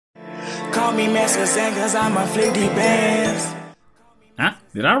Call me Master Zen cause I'm a flicky bands. Huh?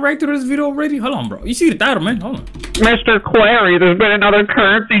 Did I write through this video already? Hold on, bro. You see the title, man? Hold on. Mr. Clary, there's been another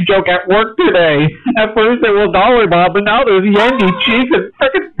currency joke at work today. At first it was dollar bob, but now there's yenny, cheese, and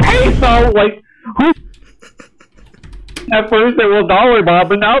frickin' peso. Like, who? At first it was dollar bob,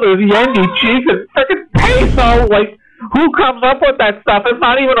 but now there's yenny, cheese, and frickin' peso. Like, who comes up with that stuff? It's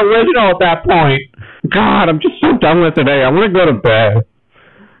not even original at that point. God, I'm just so done with today. I'm gonna go to bed.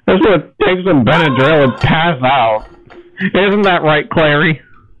 I just want to take some Benadryl and pass out. Isn't that right, Clary?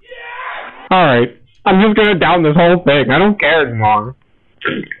 Yeah! Alright. I'm just gonna down this whole thing. I don't care anymore.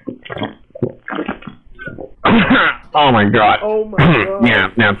 Oh my god. Oh my god. Yeah,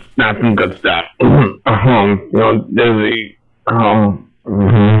 that's some good stuff. Dizzy.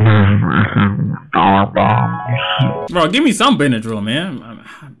 Bro, give me some Benadryl, man.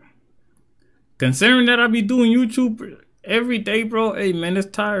 Considering that I be doing YouTube every day, bro. Hey, man, it's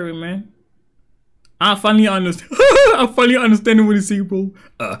tiring, man. I finally understand. I'm finally understanding what you see, bro.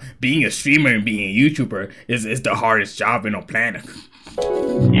 Being a streamer and being a YouTuber is the hardest job in the planet.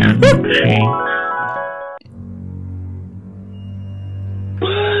 Yeah.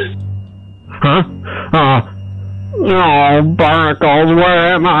 Huh? Oh, barnacles,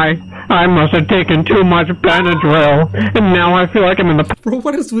 where am I? I must have taken too much Benadryl, and now I feel like I'm in the Bro,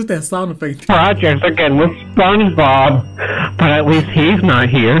 what is with that sound effect? projects again with SpongeBob. But at least he's not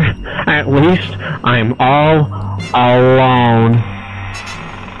here. At least I'm all alone.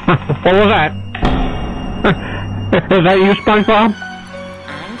 What was that? Is that you, SpongeBob?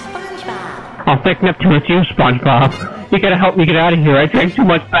 I'm SpongeBob. I'll take Neptune with you, SpongeBob. You gotta help me get out of here. I drank too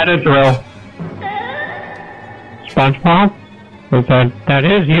much Benadryl. SpongeBob? That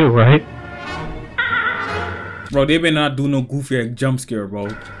is you, right? Bro, they better not do no goofy jump scare, bro.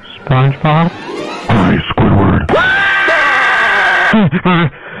 SpongeBob? Hi, Squidward.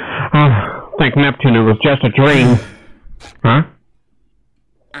 Thank Neptune, it was just a dream. Huh?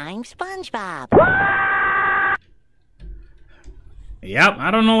 I'm SpongeBob. Yep,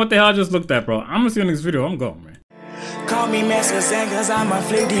 I don't know what the hell I just looked at, bro. I'm gonna see you in this video. I'm going, man. Call me Master Zen cause I'm a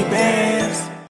flicky bands.